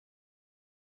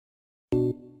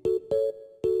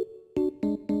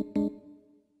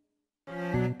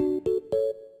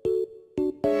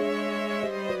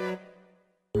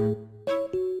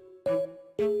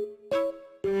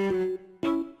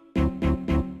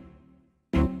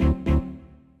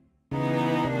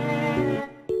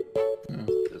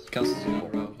Counts as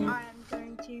an row. I am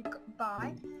going to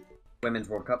buy. Women's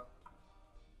World Cup.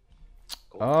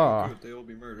 Oh. Good, they will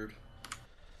be murdered.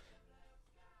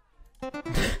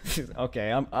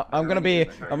 Okay, I'm gonna be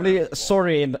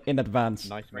sorry in advance.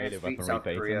 Nice melee France beat weaponry, South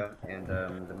Peyton. Korea, and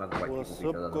the mother white What's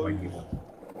people beat the up, other white guys? people.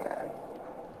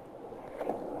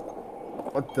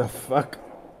 What the fuck?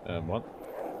 What?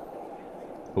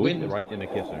 Who is it right in the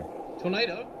kisser?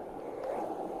 Tornado?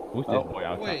 Who's this boy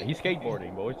outside? wait. He's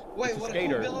skateboarding, boys. Wait, it's a what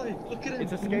skater. a cool guy! Look at him!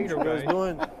 It's a skater, What are you guys.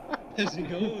 doing? How's he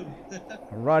going?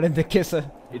 Right in the kisser.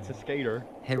 It's a skater.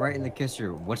 Hey, right in the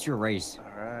kisser, what's your race?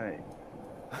 Alright.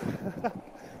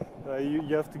 You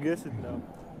have to guess it now.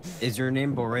 Is your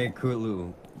name Bore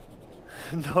Kulu?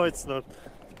 No, it's not.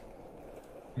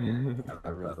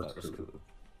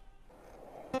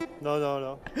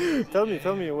 No. Tell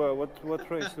me, what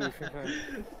race do you think I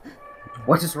am?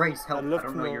 What's his race? Help! I'd I love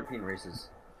don't to know know. European races.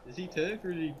 Is he Turk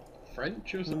or is he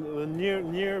French or something?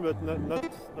 Near, but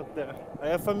not there. I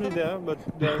have family there, but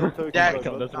they are not talking Yeah,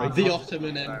 about that's that. right. The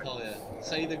Ottoman Empire.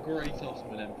 Say the Great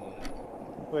Ottoman Empire.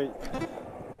 Wait.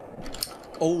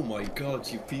 Oh my god,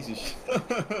 you piece of shit.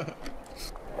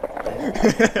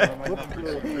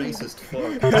 Racist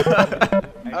fuck.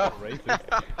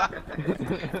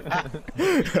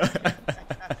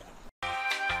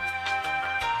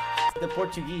 The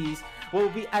Portuguese, what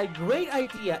would be a great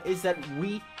idea is that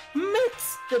we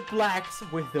mix the blacks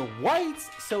with the whites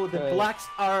so the blacks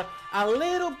are a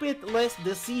little bit less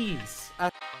diseased.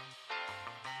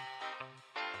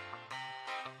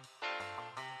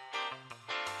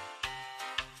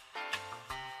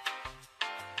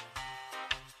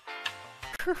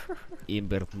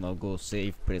 Embert, now go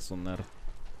save prisoner.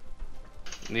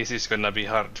 This is gonna be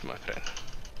hard, my friend.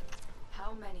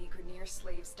 How many Grenier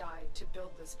slaves died to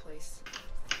build this place?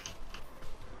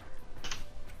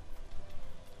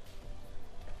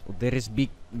 Oh, there is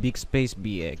big space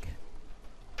bee egg.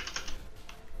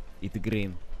 It's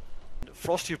green.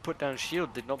 Frosty put down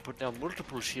shield did not put down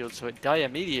multiple shields, so it died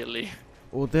immediately.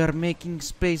 Oh, they're making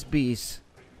space bees.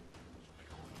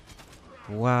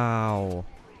 Wow.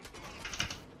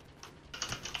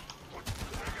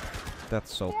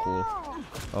 That's so cool.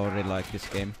 I really like this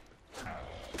game.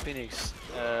 Phoenix,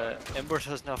 Embert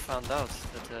has now found out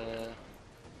that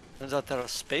turns out there are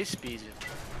space bees.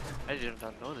 I did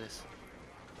not know this.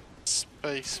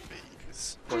 Space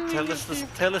bees. Well, tell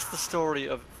us the story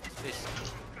of this.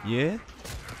 Yeah.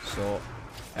 So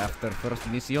after first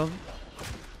mission,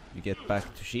 you get back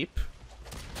to ship,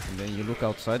 and then you look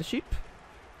outside the ship.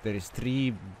 There is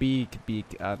three big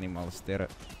animals.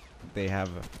 They have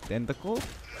tentacle,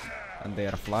 and they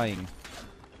are flying,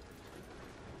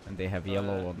 and they have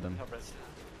yellow on them,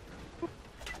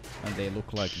 and they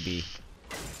look like bee.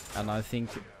 And I think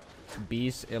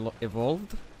bees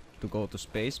evolved to go to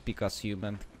space because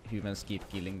humans keep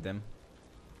killing them,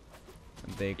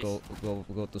 and they go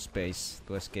to space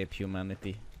to escape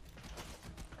humanity.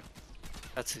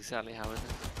 That's exactly how it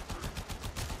is.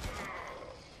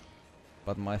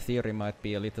 But my theory might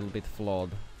be a little bit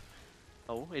flawed.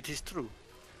 Oh, it is true.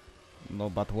 No,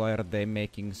 but why are they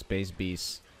making space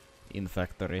bees in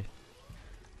factory?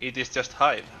 It is just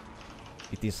hive.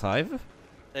 It is hive?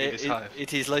 It is hive.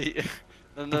 It is like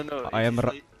no.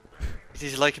 It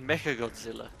is like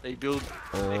Mechagodzilla. They build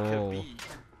Mecha Bee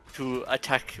to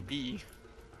attack Bee.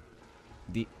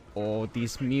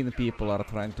 These mean people are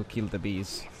trying to kill the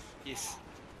bees. Yes.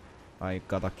 I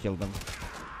gotta kill them.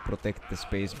 Protect the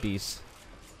space bees.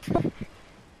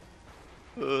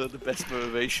 The best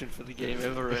motivation for the game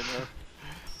ever right now.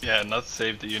 Yeah, not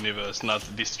save the universe, not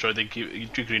destroy the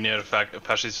Grenier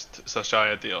fascist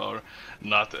society, or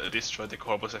not destroy the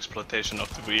corpus exploitation of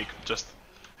the weak, just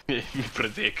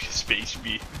predict space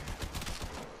bee.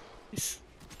 Yes.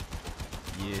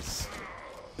 Yes.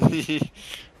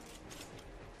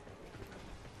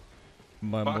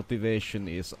 My motivation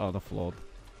is unflawed.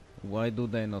 Why do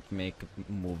they not make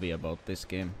a movie about this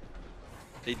game?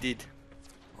 They did.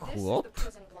 What?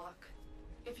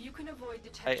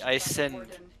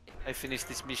 I finished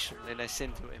this mission and I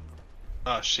sent to him.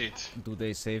 Ah, shit. Do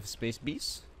they save space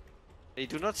bees? They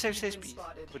do not save space bees,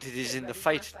 but it is in the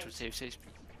fight to save space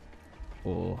bees.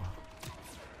 Oh.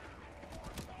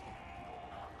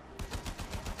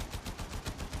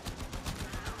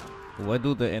 Why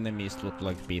do the enemies look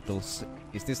like beetles?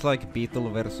 Is this like beetle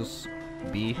versus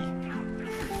bee?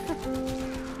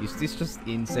 Is this just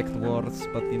insect wars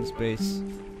but in space?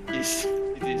 Yes,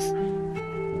 it is.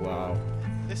 Wow.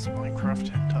 This Minecraft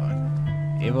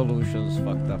hentai. Evolution's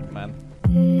fucked up, man.